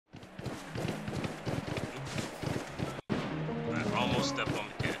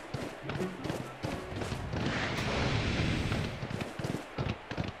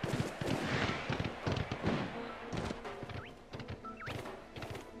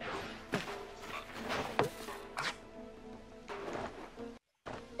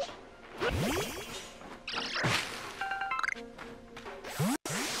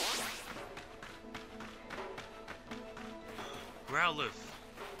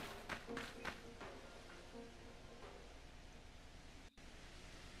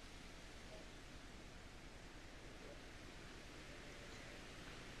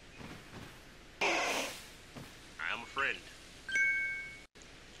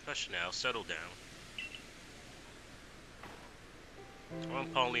Hush now, settle down. I'm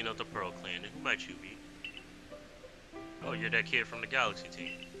Pauline of the Pearl Clan, and who might you be? Oh, you're that kid from the Galaxy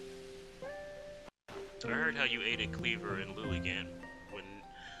team. I heard how you aided Cleaver and Lilligan when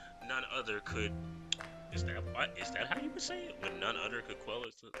none other could... Is that how you would say it? When none other could quell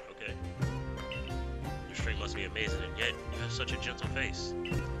it? Okay. Your strength must be amazing, and yet you have such a gentle face.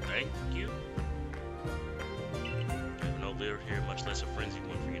 Thank you. I have no lure here, much less a frenzied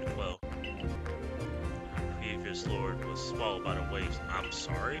one for you to quell. Our previous lord was swallowed by the waves. I'm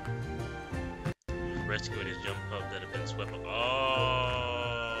sorry? He was rescuing his young pup that had been swept up. Oh!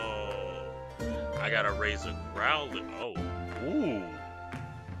 I gotta raise a growler. Oh. Ooh.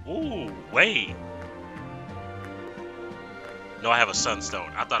 Ooh, wait. No, I have a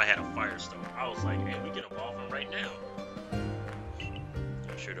sunstone. I thought I had a firestone. I was like, hey, we can evolve him right now.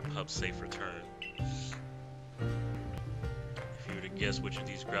 I'm sure the pup's safe return. If you were to guess which of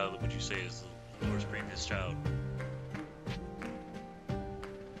these growlers would you say is the Lord's previous child?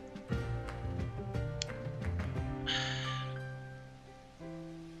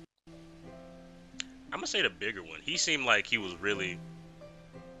 I'm gonna say the bigger one. He seemed like he was really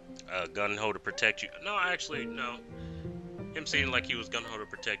gung-ho to protect you. No, actually, no. Him seeming like he was gung-ho to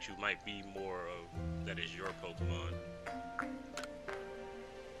protect you might be more of that is your Pokemon.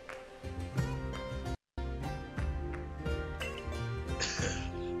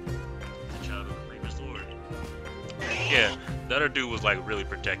 The child of the previous lord. Yeah, the other dude was like really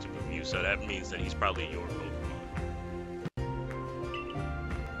protective of you, so that means that he's probably your Pokemon.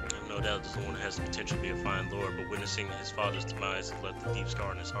 I have no doubt this one has the potential to be a fine lord, but witnessing his father's demise has left a deep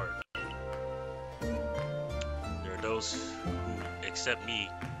scar in his heart. Those who accept me,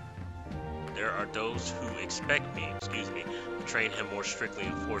 there are those who expect me, to train him more strictly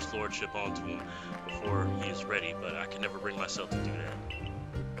and force lordship onto him before he is ready, but I can never bring myself to do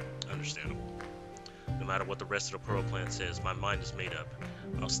that. Understandable. No matter what the rest of the Pearl Clan says, my mind is made up.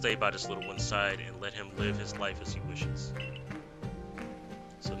 I'll stay by this little one's side and let him live his life as he wishes.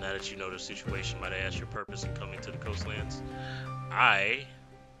 So now that you know the situation, might I ask your purpose in coming to the coastlands?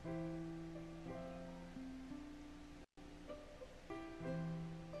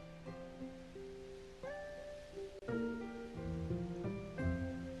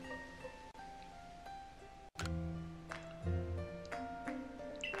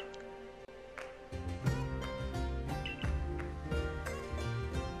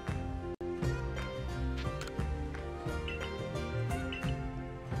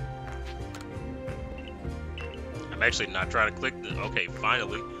 I'm actually not trying to click the... Okay,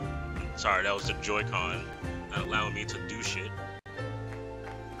 finally. Sorry, that was the Joy-Con not allowing me to do shit.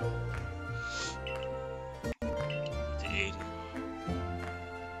 To aid.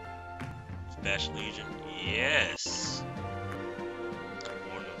 Basculegion. Yes!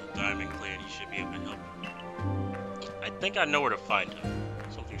 Born of the Diamond Clan, he should be able to help you. I think I know where to find him.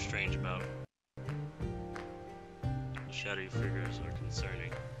 Something strange about him. The shadowy figures are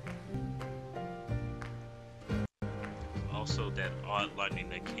concerning. Also, that odd lightning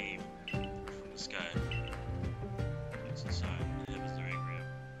that came from the sky. It's a sign the heavens are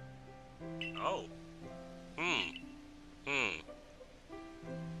angry. Oh.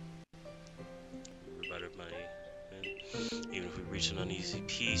 Everybody of money. Even if we reach an uneasy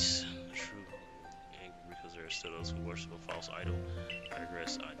peace, the true angry because there are still those who worship a false idol. I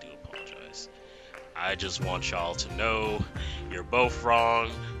digress, I do apologize. I just want y'all to know you're both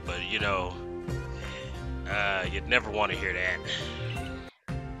wrong, but you know, you'd never want to hear that.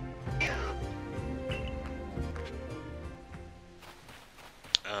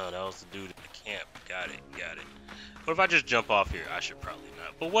 Oh, that was the dude in the camp. Got it. What if I just jump off here? I should probably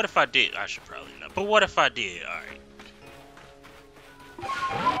not. But what if I did? I should probably not. But what if I did? Alright.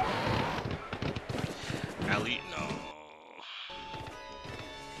 Ali, no.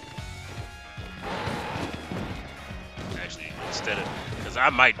 Actually, instead of, because I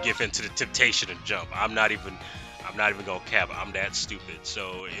might give into the temptation and jump. I'm not even gonna cap. I'm that stupid.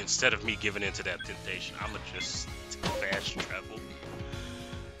 So instead of me giving into that temptation, I'm gonna just fast travel.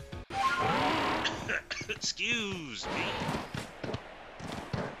 Excuse me.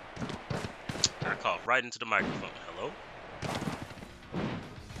 I coughed right into the microphone. Hello?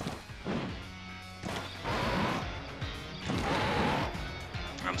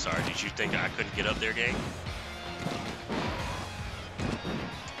 I'm sorry, did you think I couldn't get up there, gang?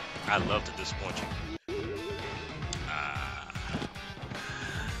 I love to disappoint you.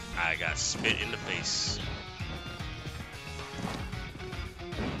 I got spit in the face.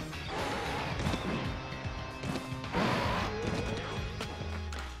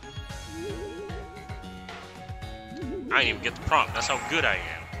 I didn't even get the prompt. That's how good I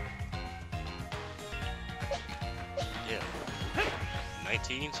am.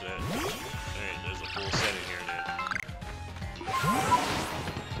 19, so alright, there's a full set in here then.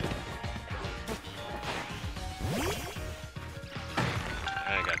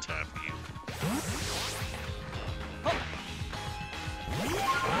 I ain't got time for you.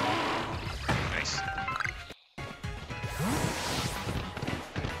 Nice.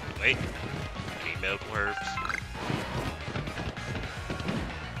 Wait, I need medical herbs.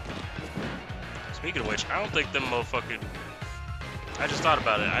 Speaking of which, I don't think them motherfucking... I just thought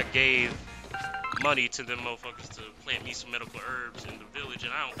about it. I gave money to them motherfuckers to plant me some medical herbs in the village,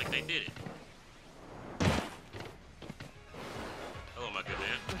 and I don't think they did it. Hello, my good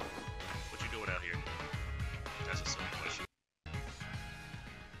man. What you doing out here? That's a silly question.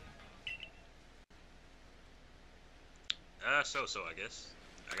 So, I guess.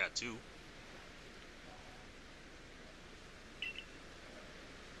 I got 2.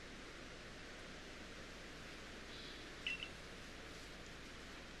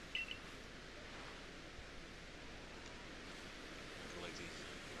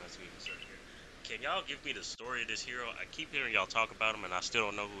 Can y'all give me the story of this hero? I keep hearing y'all talk about him and I still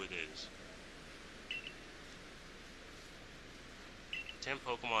don't know who it is. 10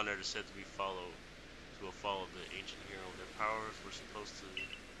 Pokemon that are said to be followed the ancient hero. Their powers were supposed to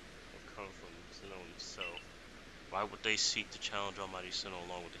have come from Sinnoh himself. Why would they seek to challenge Almighty Sinnoh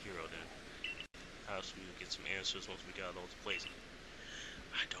along with the hero then? Perhaps we would get some answers once we got all to place.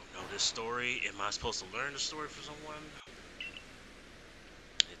 I don't know this story. Am I supposed to learn the story for someone?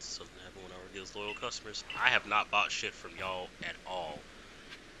 It's something that happens when I reveal loyal customers. I have not bought shit from y'all at all.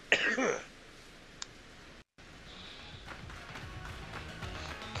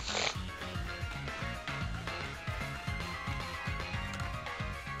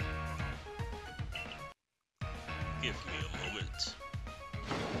 Give me a moment.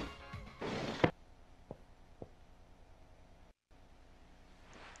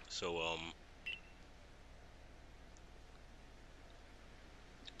 So,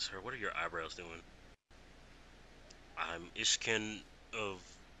 sir, what are your eyebrows doing? I'm Ishken of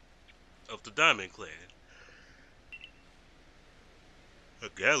the Diamond Clan. A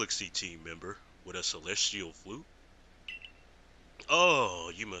Galaxy team member with a celestial flute?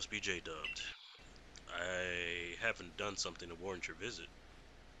 Oh, you must be J-dubbed. I haven't done something to warrant your visit.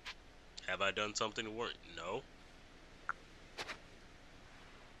 Have I done something to warrant? No.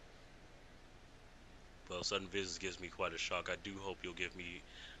 Well, sudden visits gives me quite a shock. I do hope you'll give me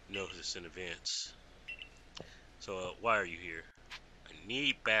notice in advance. So, why are you here? I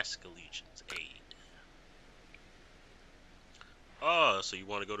need Basculegion's aid. Oh, so you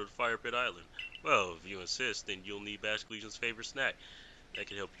want to go to the Fire Pit Island? Well, if you insist, then you'll need Basculegion's favorite snack. That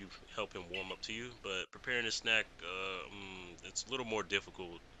can help him warm up to you. But preparing a snack, it's a little more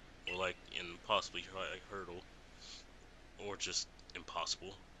difficult, or like impossibly high hurdle, or just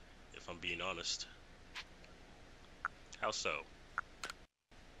impossible, if I'm being honest. How so?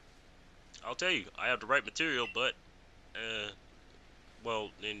 I'll tell you, I have the right material, but, well,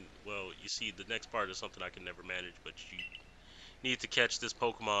 you see, the next part is something I can never manage, but you need to catch this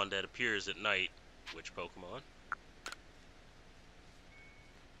Pokemon that appears at night. Which Pokemon?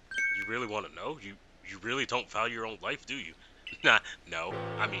 You really want to know? You really don't value your own life, do you? Nah, no.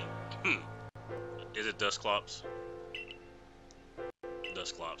 I mean, is it Dusclops?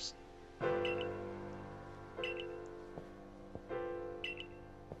 Dusclops.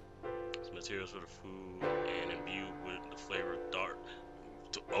 Materials for the food and imbued with the flavor of dark.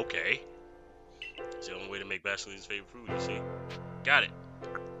 Okay. It's the only way to make Basculegion's favorite food, you see. Got it.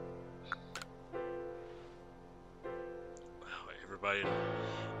 Wow, everybody in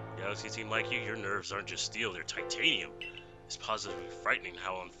the Galaxy team like you, your nerves aren't just steel, they're titanium. It's positively frightening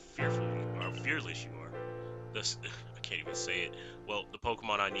how fearless you are. This, I can't even say it. Well, the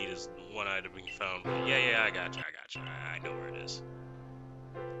Pokemon I need is one item being found. Yeah, I got you. I know where it is.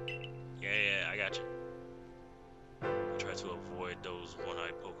 Yeah, I got you. I try to avoid those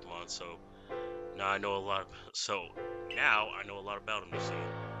one-eyed Pokemon, so now I know a lot about them, you see.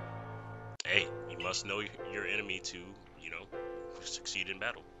 Hey, you must know your enemy to, succeed in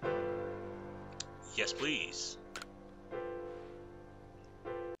battle. Yes, please.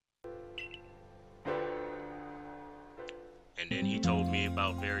 And then he told me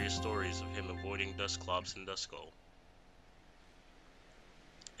about various stories of him avoiding Dusclops and Duskull.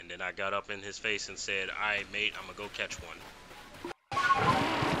 And then I got up in his face and said, "Alright, mate, I'm gonna go catch one."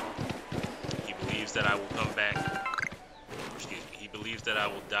 He believes that I will come back. Excuse me. He believes that I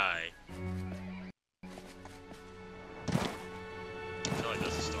will die. I feel like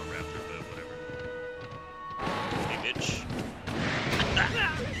that's a Staraptor, but whatever. Hey, bitch.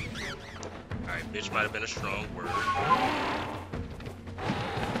 Alright, bitch might have been a strong word.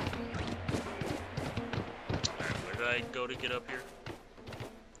 I go to get up here?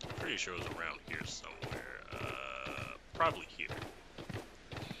 Pretty sure it was around here somewhere. Probably here.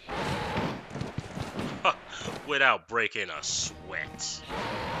 Without breaking a sweat.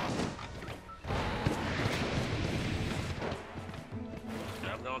 Could I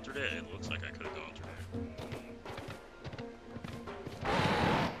have gone through there? It looks like I could have gone through there.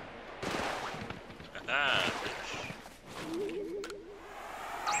 Ah, bitch.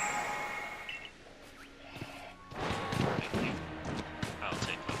 Thank you. I'll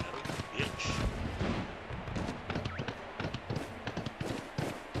take my medal, bitch.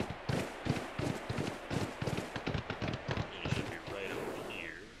 It should be right over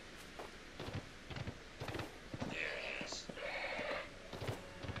here. There it is.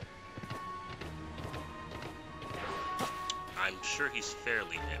 I'm sure he's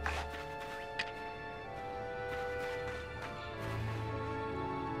fairly heavy.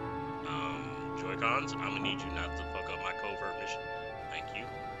 Joy-Cons, I'm gonna need you not to fuck up my covert mission. Thank you.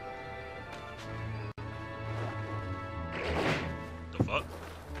 The fuck?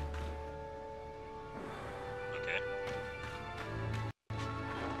 Okay.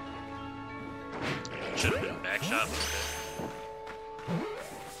 Should have been back shot, but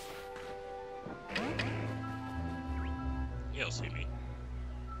okay. You don't see me.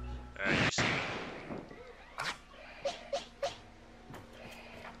 Alright, you see me.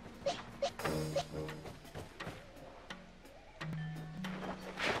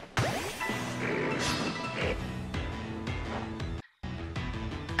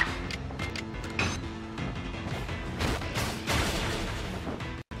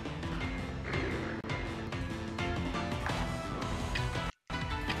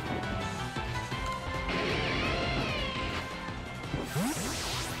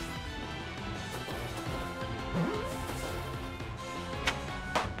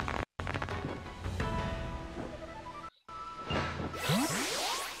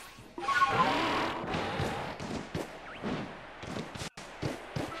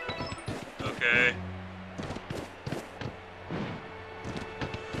 Okay.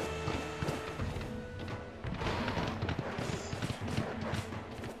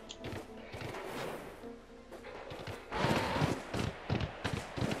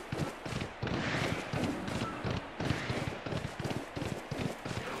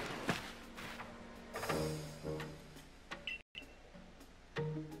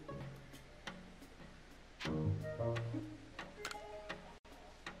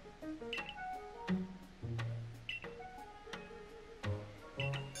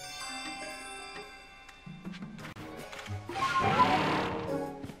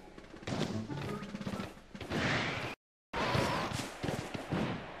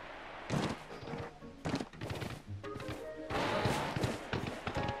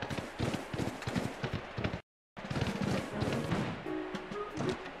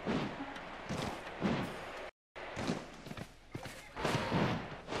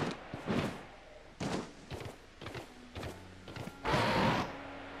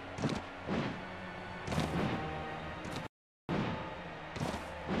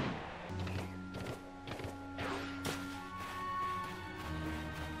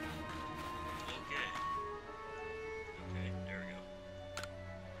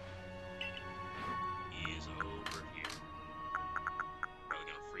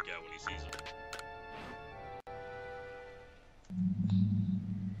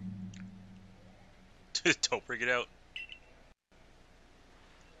 Don't bring it out.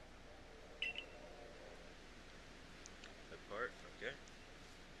 That part, okay.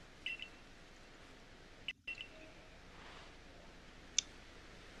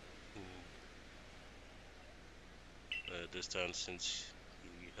 This time, since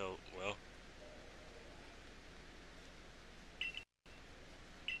you help, well.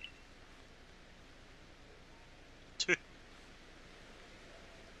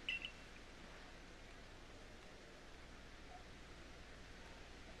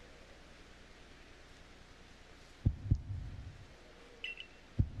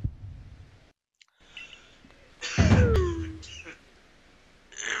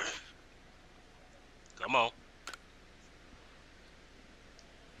 Come on.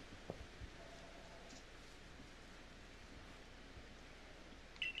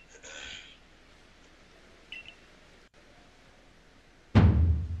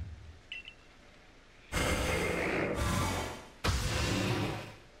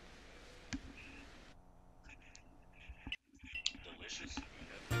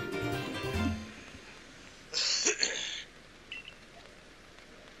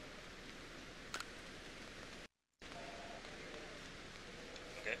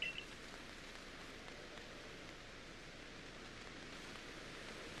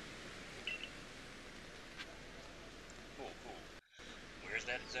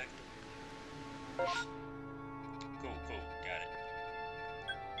 exactly. Cool, cool, got it.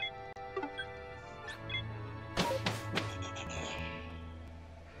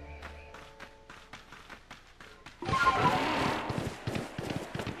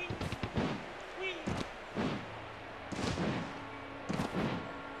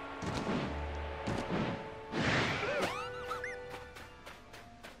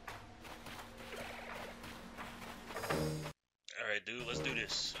 Alright, dude, let's do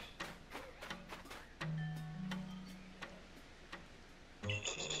this.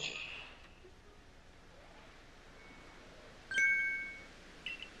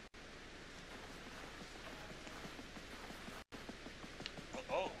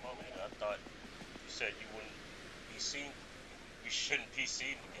 Oh, man, I thought you said you wouldn't be seen. You shouldn't be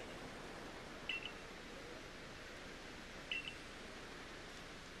seen together.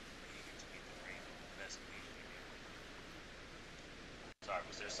 You get to meet the Raven, Basculegion. Sorry,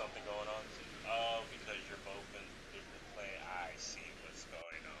 was there something going on? Oh, because you're both in the play. I see what's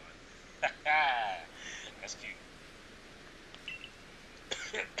going on. That's cute.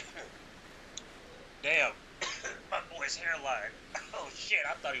 Damn, my boy's hairline. Oh shit,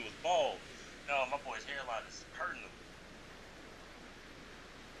 I thought he was bald. No, my boy's hairline is hurting him.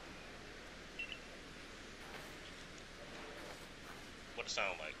 What it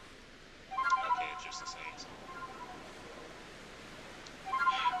sound like? Okay, it's just the same.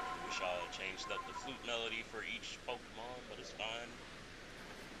 Wish I had changed up the flute melody for each Pokemon, but it's fine.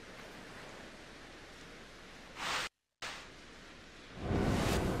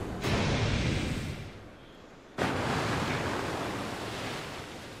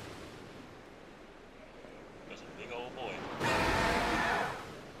 That's a big old boy.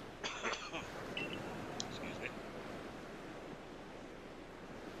 Excuse me.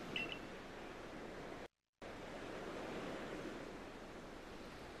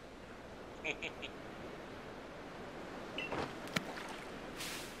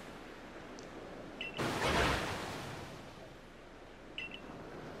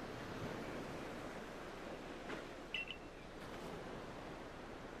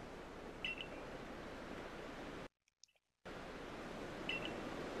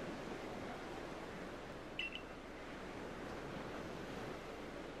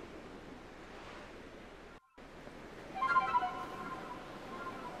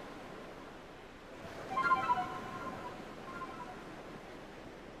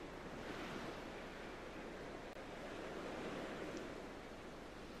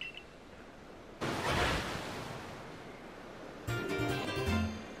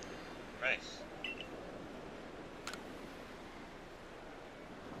 Nice.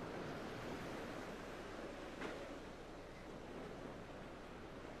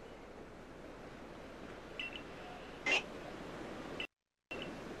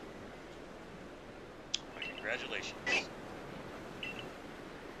 Congratulations.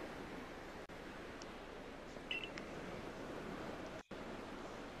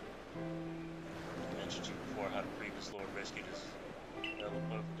 I mentioned to you before how the previous Lord rescued us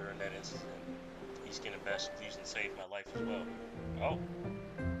during that incident. He's getting Basculegion saved my life as well. Oh.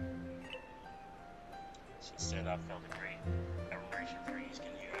 Since then, I've felt a great admiration for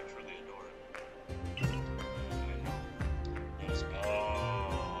Hisui. You I truly adore him. Yes.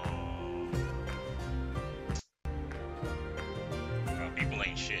 People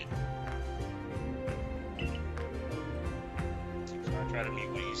ain't shit. So I try to meet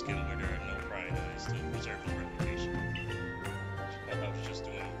with Hisui where there are no prying eyes to preserve his reputation. I was just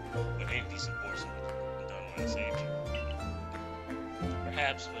doing what any decent person would have done when I saved you.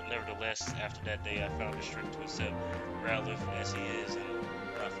 Perhaps, but nevertheless, after that day, I found it strict to accept Rowlif as he is and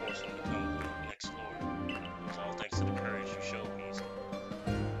not force him to become the next Lord. It's all thanks to the courage you showed me. So.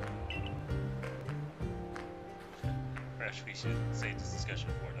 Perhaps we should save this discussion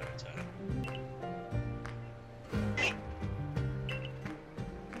for another time.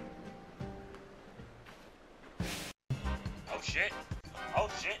 Oh shit! Oh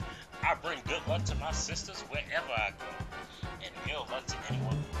shit! I bring good luck to my sisters wherever I go, and ill luck to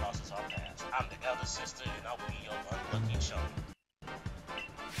anyone who crosses our paths. I'm the elder sister, and I'll be your unlucky chum.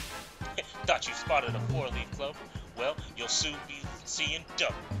 Thought you spotted a four-leaf clover? Well, you'll soon be seeing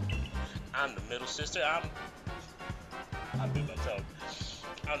double. I'm the middle sister. I bit my tongue.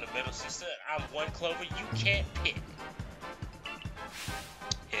 I'm the middle sister. I'm one clover you can't pick.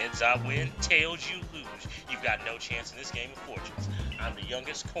 Heads I win, tails you lose. You've got no chance in this game of fortunes. I'm the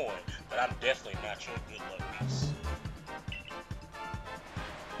youngest coin, but I'm definitely not your good luck piece.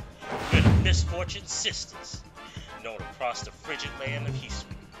 We're the misfortune sisters, known across the frigid land of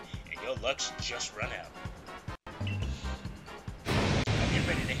Hisui, and your luck's just run out. Now get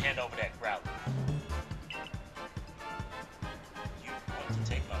ready over that Growler. You want to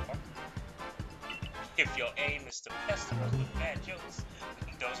take my part? If your aim is to pester us with bad jokes,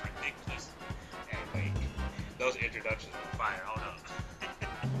 those ridiculous. Hey, wait. Those introductions were fire. Hold up.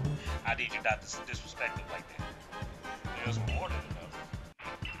 I need you not to disrespect them like that. It was more than enough.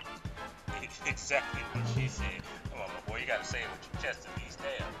 Exactly what she said. Come on, my boy. You gotta say it with your chest at least.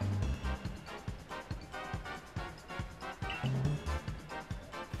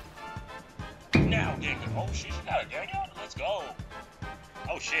 Damn. Now, Daniel. Oh, shit. She got a Daniel? Let's go.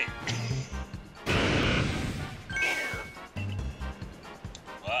 Oh, shit.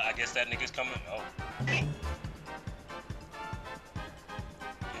 Well, I guess that nigga's coming. Oh.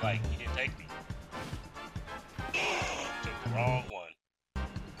 He didn't take me. Took the wrong one.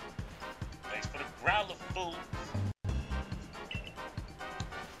 Thanks for the Growler, fool.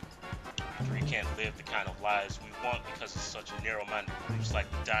 We can't live the kind of lives we want because of such narrow-minded groups like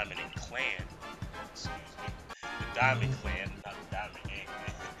the Diamond and Clan. Excuse me. The Diamond Clan, not the Diamond and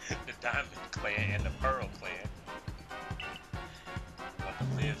Clan. The Diamond Clan and the Pearl Clan. We want to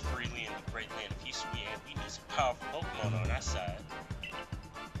live freely in the great land of Hisui, and we need some powerful Pokemon on our side.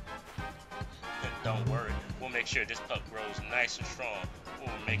 Don't worry, we'll make sure this pup grows nice and strong.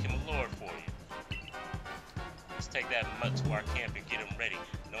 We'll make him a lord for you. Let's take that mutt to our camp and get him ready.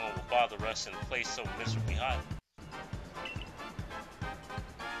 No one will bother us in a place so miserably hot.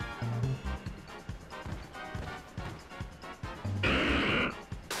 I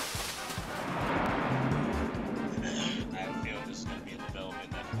have a feeling this is going to be a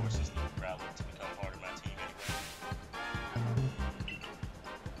development that forces the Growler to become part of my team anyway.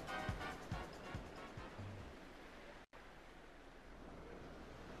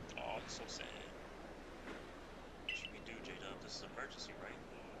 Oh, it's so sad. What should we do, J-Dub? This is emergency, right?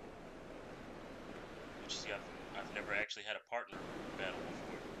 But you see, I've never actually had a partner battle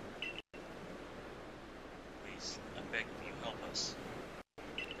before. Please, I beg of you, help us.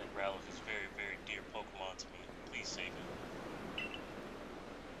 That Growler is very, very dear Pokemon to me. Please save him.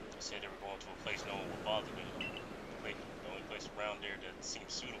 They said they were going to a place no one will bother them. The only place around there that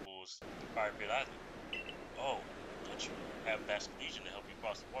seems suitable is Pirate Pit Island. Oh, don't you have Basculegion to help you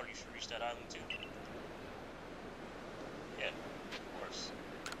cross the water? You should reach that island too. Yeah, of course.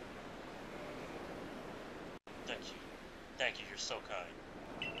 Thank you. Thank you, you're so kind.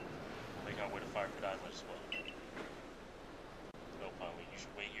 We'll make our way to Fire Pit Island as well. No, Polly, you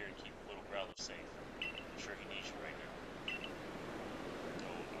should wait here and keep little Growler safe. I'm sure he needs you right now. No,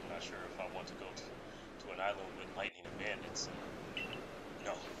 I'm not sure if I want to go to an island with lightning and bandits.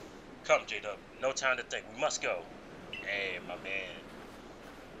 No. Come, J-Dub. No time to think. We must go. Hey, my man.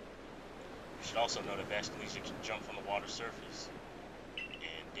 You should also know that Basculegion can jump from the water surface.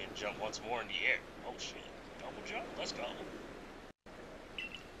 And then jump once more in the air. Oh, shit. Double jump. Let's go.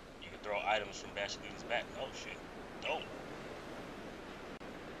 You can throw items from Basculegion's back. Oh, shit. Dope.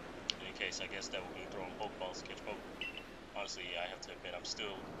 In any case, I guess that would mean throwing Pokeballs to catch Pokemon. Honestly, I have to admit, I'm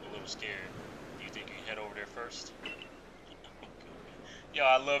still a little scared. Do you think you can head over there first? Yo,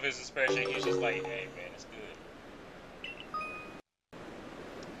 I love his expression. He's just like, hey, man, it's good.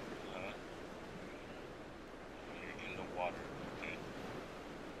 Huh? You're in the water. Okay.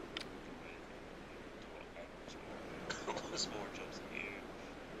 What's more jumps in here?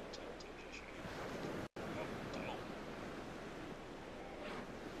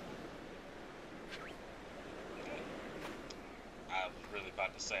 I was really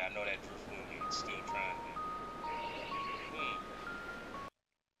about to say, I know that Drifloon is still trying to.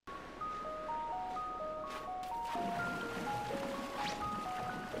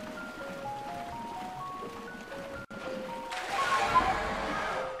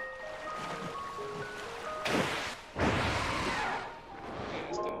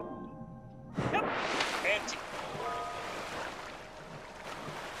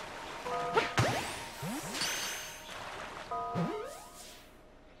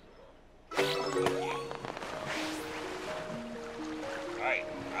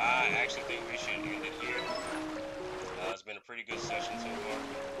 Pretty good session so far.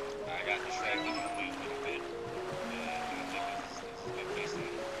 I got distracted and played a little bit, and I think this is a good place to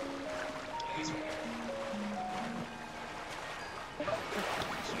end. At least for now.